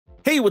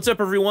Hey, what's up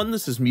everyone?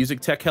 This is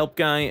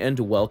MusicTechHelpGuy and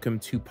welcome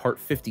to part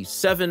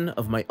 57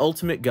 of my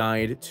ultimate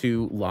guide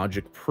to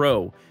Logic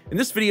Pro. In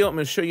this video, I'm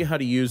going to show you how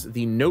to use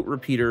the Note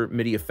Repeater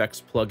MIDI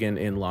effects plugin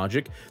in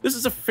Logic. This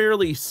is a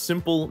fairly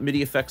simple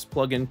MIDI effects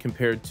plugin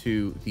compared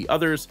to the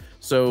others,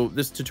 so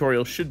this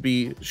tutorial should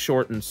be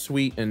short and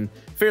sweet and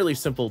fairly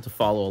simple to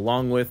follow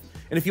along with.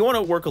 And if you want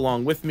to work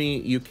along with me,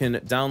 you can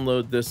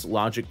download this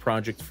Logic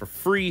project for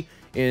free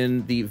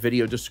in the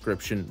video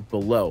description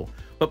below.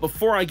 But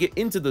before I get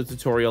into the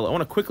tutorial, I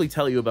want to quickly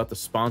tell you about the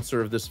sponsor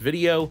of this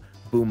video,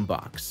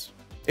 Boombox.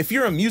 If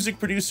you're a music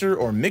producer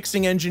or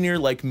mixing engineer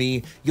like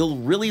me, you'll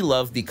really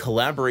love the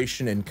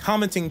collaboration and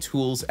commenting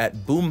tools at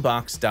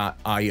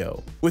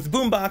boombox.io. With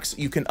Boombox,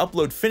 you can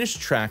upload finished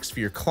tracks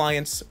for your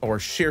clients or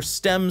share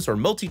stems or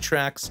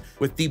multi-tracks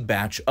with the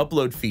batch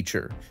upload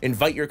feature.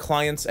 Invite your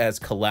clients as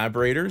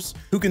collaborators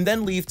who can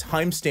then leave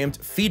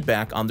time-stamped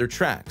feedback on their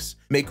tracks.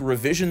 Make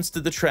revisions to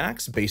the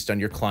tracks based on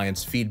your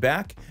client's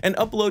feedback, and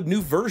upload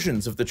new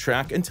versions of the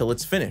track until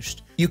it's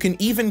finished. You can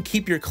even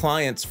keep your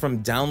clients from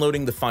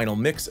downloading the final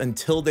mix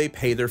until they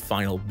pay their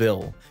final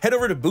bill. Head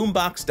over to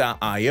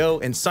boombox.io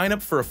and sign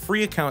up for a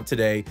free account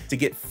today to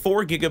get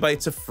 4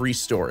 GB of free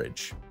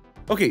storage.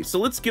 Okay, so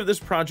let's give this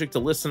project a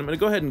listen. I'm going to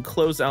go ahead and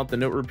close out the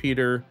Note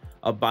Repeater.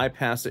 I'll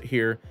bypass it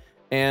here.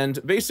 And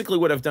basically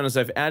what I've done is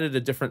I've added a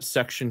different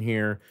section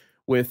here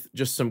with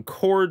just some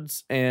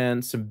chords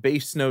and some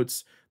bass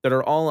notes that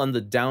are all on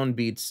the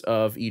downbeats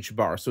of each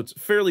bar. So it's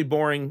fairly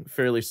boring,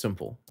 fairly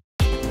simple.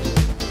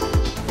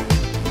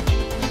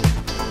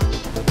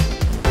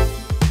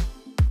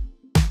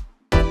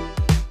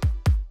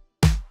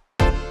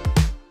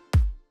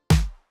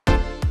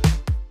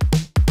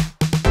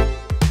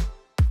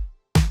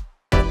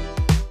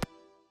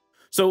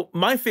 So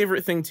my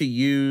favorite thing to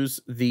use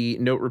the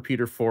Note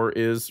Repeater for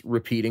is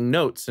repeating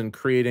notes and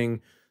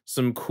creating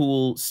some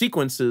cool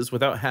sequences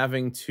without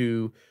having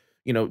to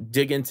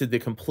dig into the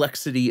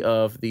complexity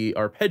of the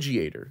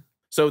arpeggiator.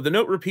 So the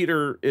Note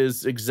Repeater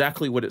is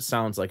exactly what it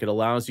sounds like. It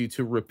allows you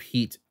to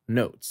repeat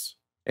notes.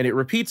 And it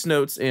repeats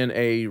notes in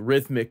a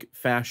rhythmic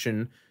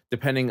fashion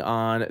depending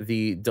on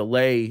the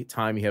delay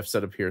time you have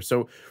set up here.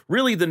 So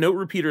really the Note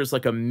Repeater is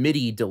like a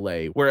MIDI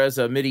delay, whereas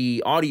a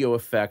MIDI audio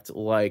effect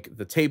like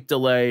the tape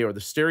delay or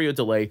the stereo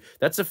delay,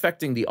 that's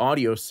affecting the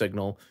audio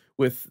signal.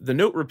 With the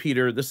Note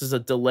Repeater, this is a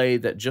delay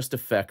that just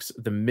affects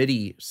the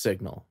MIDI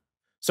signal.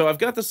 So I've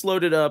got this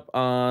loaded up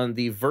on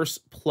the verse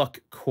pluck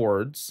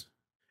chords.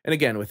 And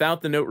again,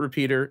 without the Note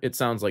Repeater, it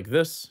sounds like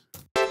this.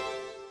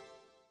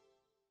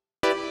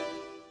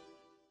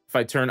 If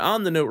I turn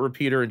on the Note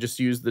Repeater and just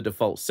use the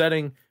default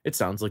setting, it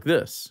sounds like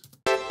this.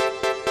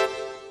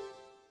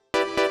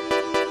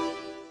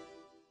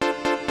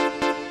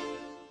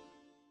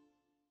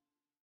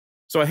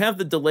 So I have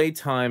the delay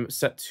time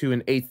set to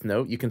an 1/8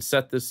 note. You can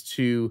set this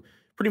to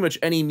pretty much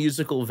any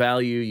musical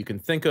value you can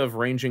think of,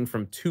 ranging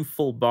from 2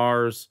 full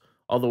bars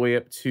all the way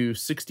up to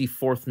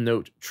 64th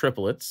note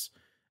triplets.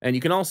 And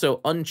you can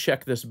also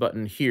uncheck this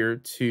button here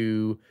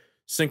to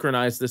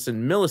synchronize this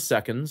in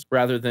milliseconds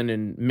rather than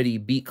in MIDI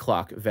beat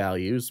clock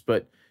values.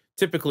 But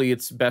typically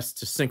it's best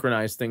to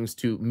synchronize things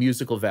to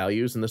musical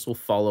values, and this will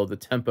follow the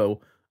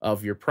tempo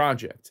of your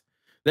project.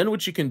 Then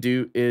what you can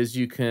do is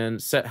you can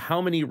set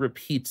how many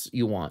repeats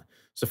you want.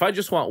 So if I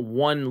just want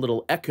one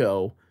little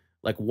echo,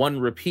 like one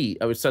repeat,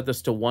 I would set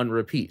this to 1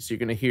 repeat. So you're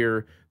going to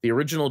hear the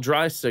original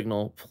dry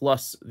signal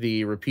plus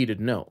the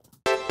repeated note.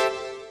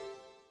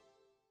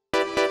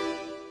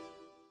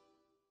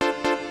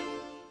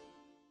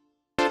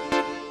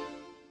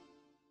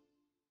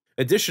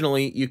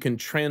 Additionally, you can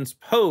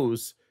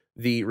transpose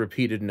the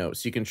repeated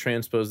notes. You can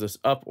transpose this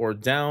up or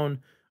down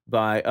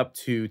by up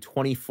to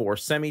 24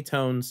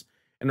 semitones.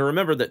 And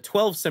remember that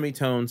 12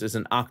 semitones is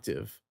an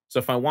octave. So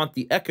if I want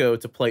the echo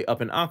to play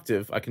up an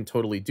octave, I can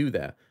totally do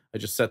that. I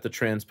just set the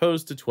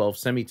transpose to 12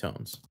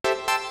 semitones.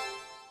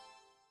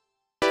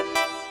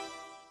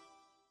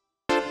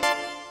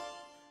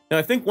 Now,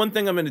 I think one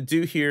thing I'm going to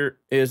do here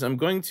is I'm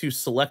going to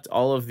select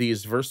all of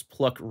these verse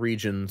pluck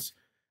regions,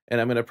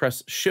 and I'm going to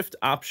press Shift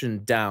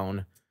Option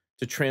down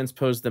to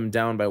transpose them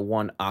down by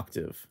 1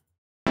 octave.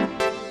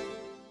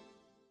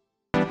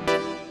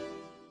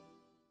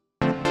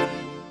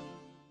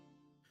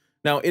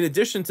 Now, in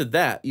addition to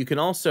that, you can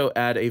also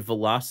add a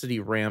velocity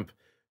ramp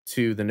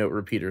to the Note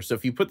Repeater. So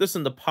if you put this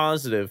in the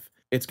positive,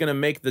 it's going to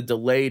make the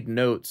delayed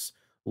notes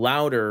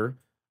louder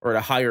or at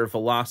a higher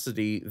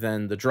velocity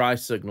than the dry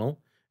signal.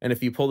 And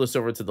if you pull this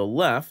over to the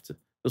left,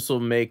 this will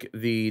make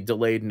the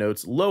delayed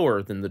notes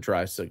lower than the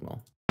dry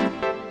signal.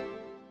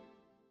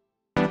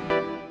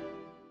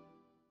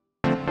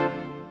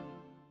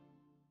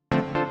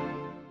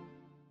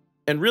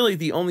 And really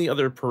the only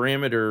other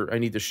parameter I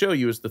need to show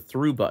you is the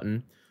through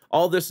button.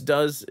 All this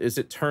does is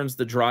it turns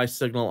the dry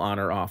signal on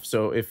or off.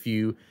 So if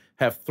you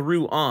have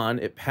through on,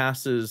 it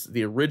passes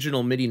the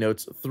original MIDI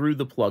notes through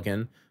the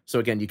plugin. So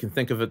again, you can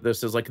think of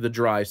this as like the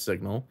dry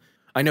signal.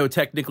 I know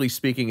technically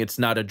speaking, it's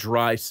not a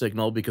dry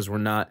signal because we're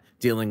not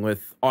dealing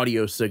with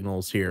audio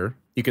signals here.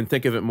 You can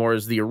think of it more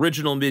as the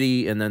original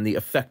MIDI and then the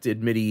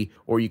affected MIDI,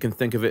 or you can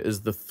think of it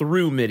as the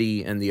through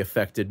MIDI and the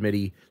affected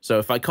MIDI. So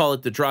if I call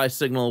it the dry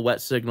signal,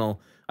 wet signal,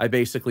 I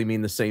basically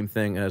mean the same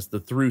thing as the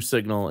through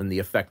signal and the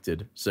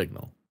affected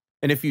signal.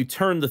 And if you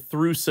turn the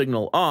through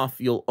signal off,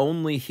 you'll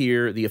only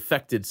hear the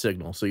affected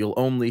signal. So you'll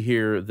only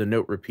hear the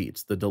note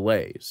repeats, the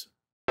delays.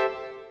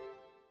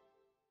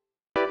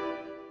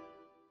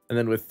 And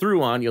then with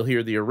through on, you'll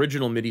hear the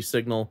original MIDI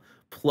signal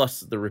plus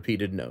the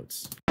repeated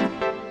notes.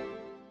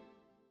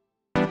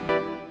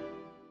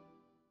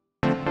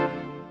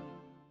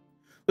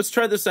 Let's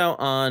try this out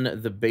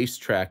on the bass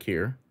track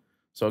here.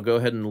 So I'll go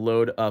ahead and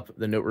load up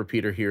the note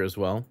repeater here as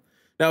well.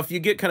 Now, if you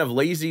get kind of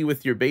lazy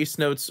with your bass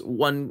notes,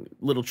 one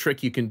little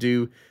trick you can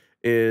do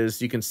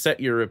is you can set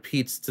your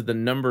repeats to the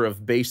number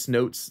of bass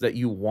notes that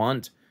you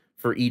want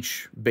for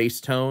each bass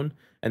tone,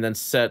 and then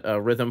set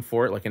a rhythm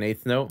for it, like an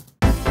eighth note.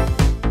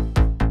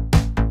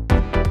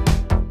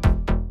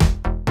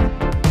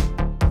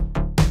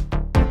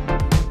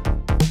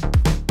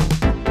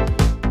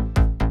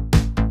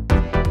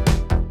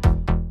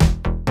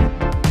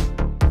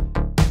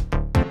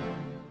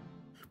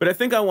 But I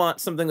think I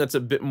want something that's a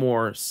bit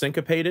more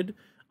syncopated.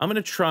 I'm going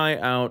to try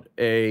out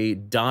a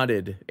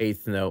dotted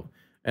eighth note,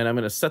 and I'm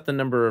going to set the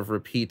number of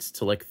repeats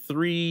to like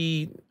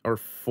 3 or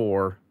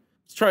 4.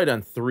 Let's try it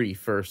on 3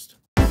 first.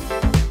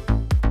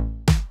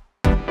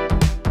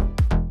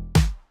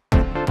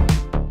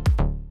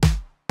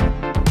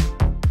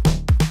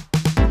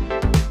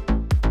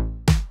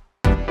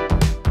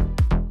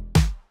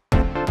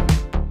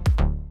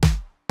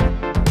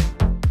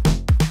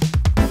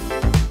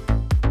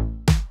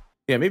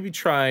 Yeah, maybe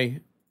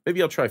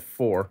I'll try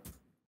 4.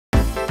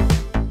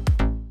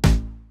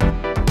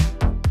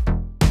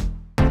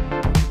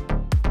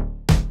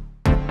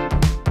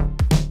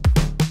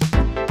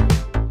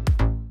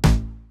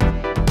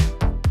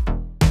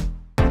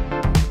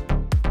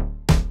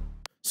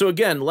 So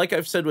again, like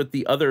I've said with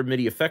the other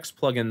MIDI effects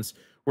plugins,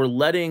 we're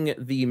letting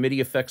the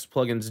MIDI effects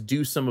plugins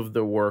do some of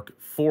the work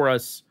for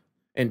us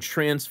and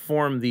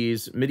transform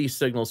these MIDI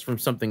signals from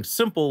something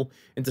simple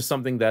into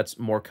something that's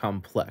more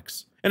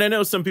complex. And I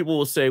know some people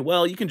will say,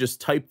 well, you can just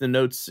type the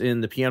notes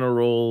in the piano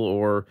roll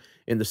or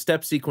in the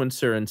step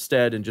sequencer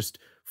instead and just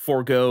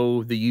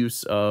forego the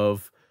use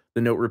of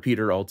the note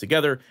repeater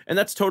altogether. And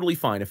that's totally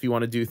fine if you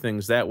want to do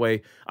things that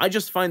way. I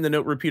just find the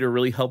note repeater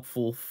really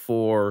helpful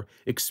for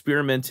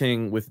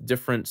experimenting with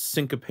different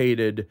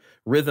syncopated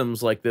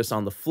rhythms like this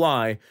on the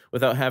fly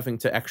without having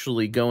to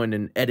actually go in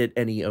and edit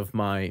any of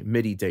my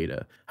MIDI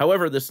data.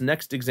 However, this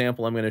next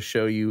example I'm going to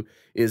show you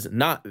is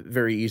not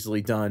very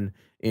easily done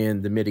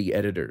in the MIDI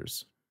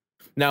editors.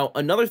 Now,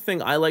 another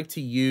thing I like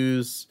to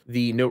use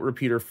the note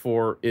repeater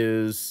for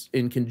is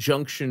in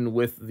conjunction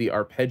with the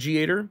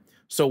arpeggiator.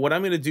 So what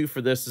I'm going to do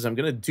for this is I'm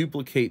going to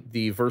duplicate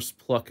the verse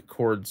pluck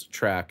chords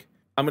track.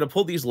 I'm going to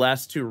pull these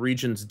last 2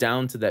 regions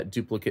down to that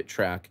duplicate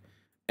track,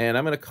 and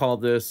I'm going to call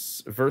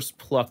this verse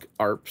pluck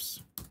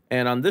arps.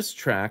 And on this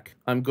track,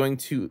 I'm going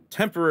to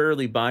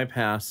temporarily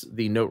bypass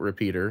the note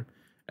repeater,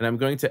 and I'm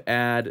going to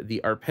add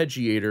the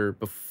arpeggiator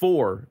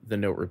before the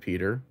note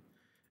repeater.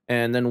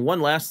 And then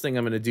one last thing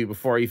I'm going to do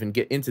before I even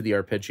get into the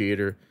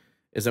arpeggiator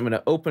is I'm going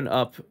to open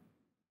up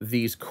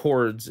these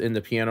chords in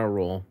the piano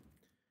roll,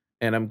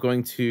 and I'm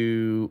going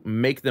to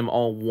make them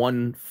all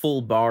 1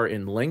 full bar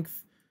in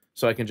length,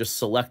 so I can just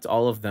select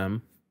all of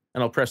them,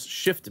 and I'll press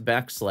Shift /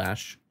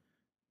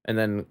 and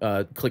then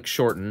click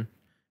shorten.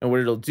 And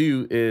what it'll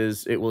do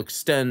is it will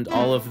extend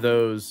all of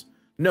those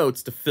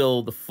notes to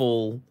fill the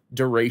full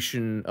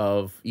duration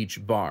of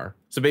each bar.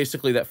 So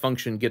basically that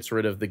function gets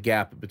rid of the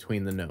gap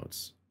between the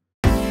notes.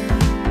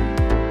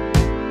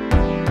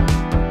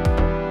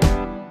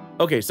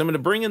 Okay, so I'm going to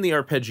bring in the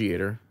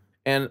arpeggiator,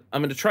 and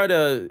I'm going to try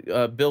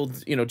to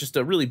build, just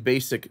a really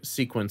basic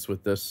sequence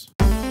with this.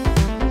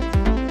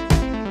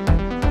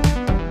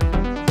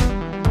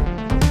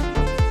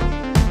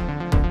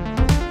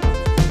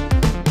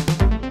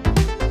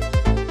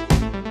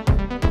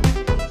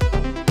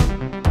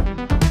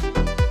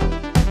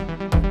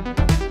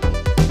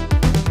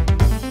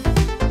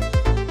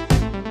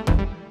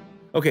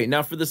 Okay,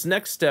 now for this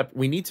next step,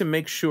 we need to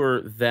make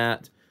sure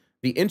that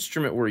the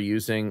instrument we're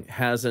using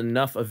has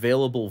enough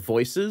available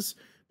voices,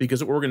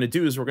 because what we're going to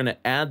do is we're going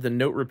to add the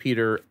note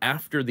repeater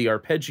after the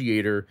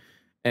arpeggiator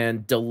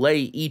and delay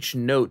each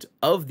note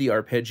of the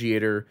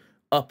arpeggiator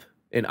up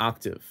an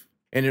octave.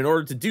 And in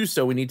order to do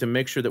so, we need to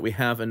make sure that we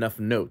have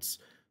enough notes.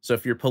 So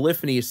if your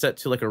polyphony is set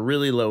to like a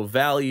really low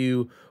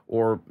value,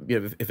 or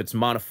if it's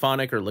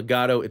monophonic or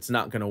legato, it's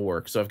not going to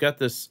work. So I've got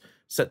this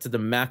set to the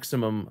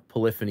maximum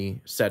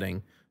polyphony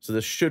setting, so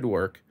this should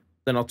work.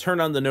 Then I'll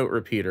turn on the note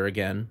repeater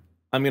again.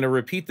 I'm going to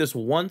repeat this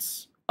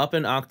once, up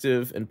an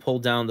octave, and pull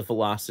down the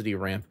velocity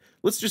ramp.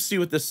 Let's just see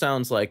what this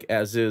sounds like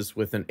as is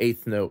with an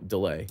 1/8 note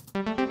delay.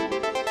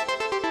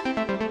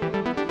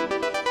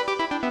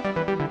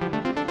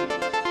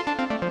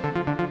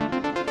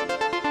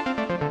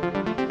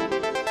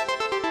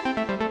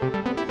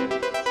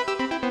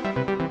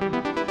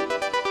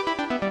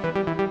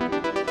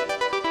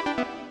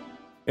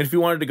 And if you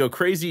wanted to go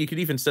crazy, you could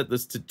even set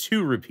this to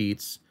 2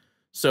 repeats.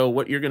 So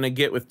what you're going to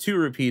get with 2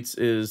 repeats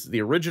is the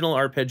original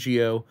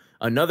arpeggio,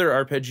 another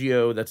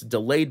arpeggio that's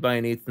delayed by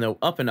an 1/8 note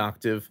up an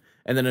octave,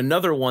 and then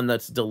another one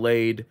that's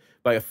delayed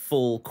by a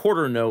full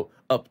quarter note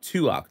up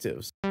 2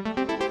 octaves.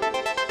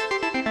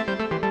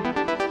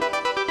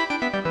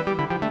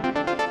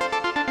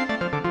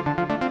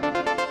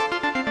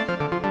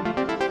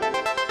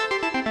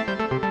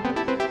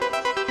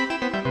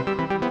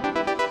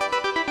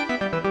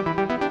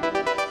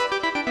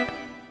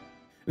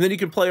 And then you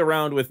can play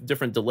around with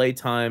different delay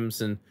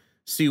times and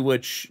see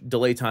which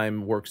delay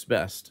time works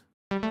best.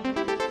 I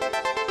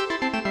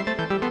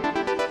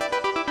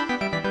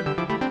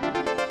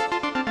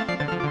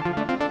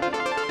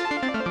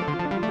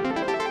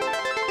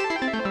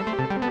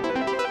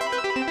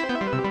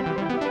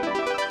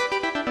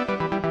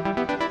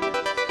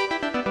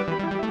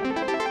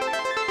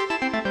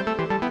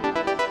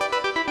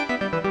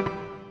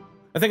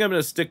think I'm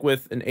going to stick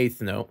with an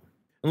 1/8 note.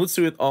 And let's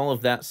see what all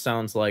of that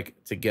sounds like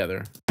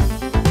together.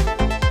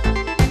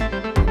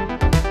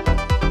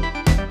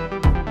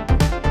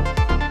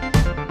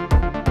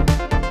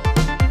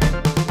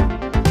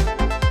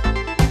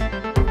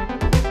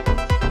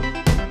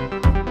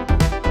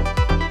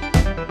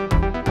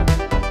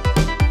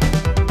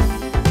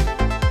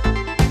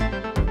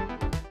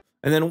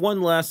 And then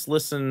one last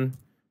listen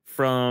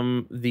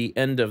from the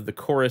end of the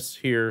chorus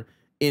here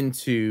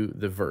into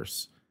the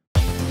verse.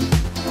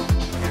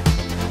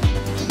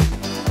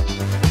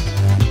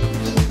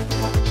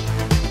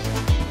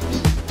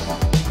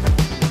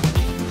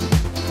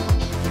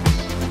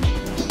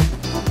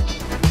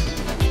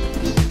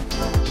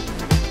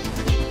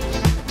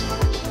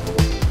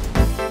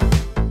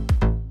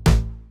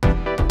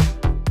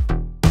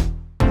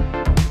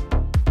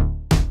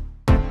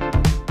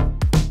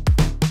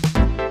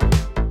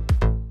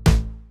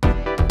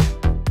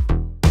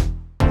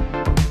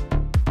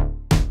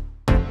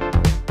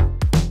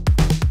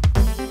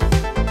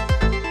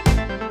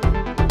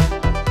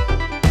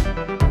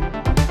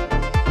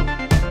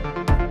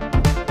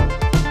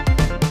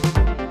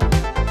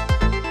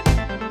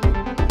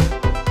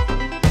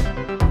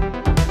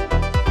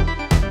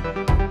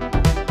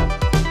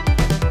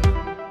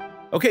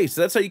 Okay,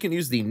 so that's how you can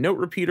use the note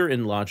repeater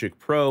in Logic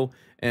Pro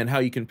and how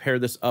you can pair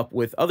this up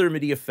with other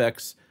MIDI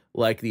effects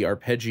like the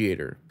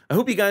Arpeggiator. I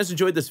hope you guys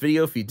enjoyed this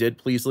video. If you did,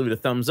 please leave it a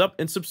thumbs up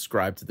and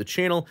subscribe to the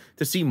channel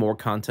to see more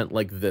content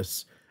like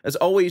this. As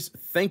always,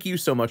 thank you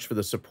so much for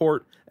the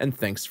support, and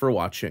thanks for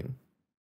watching.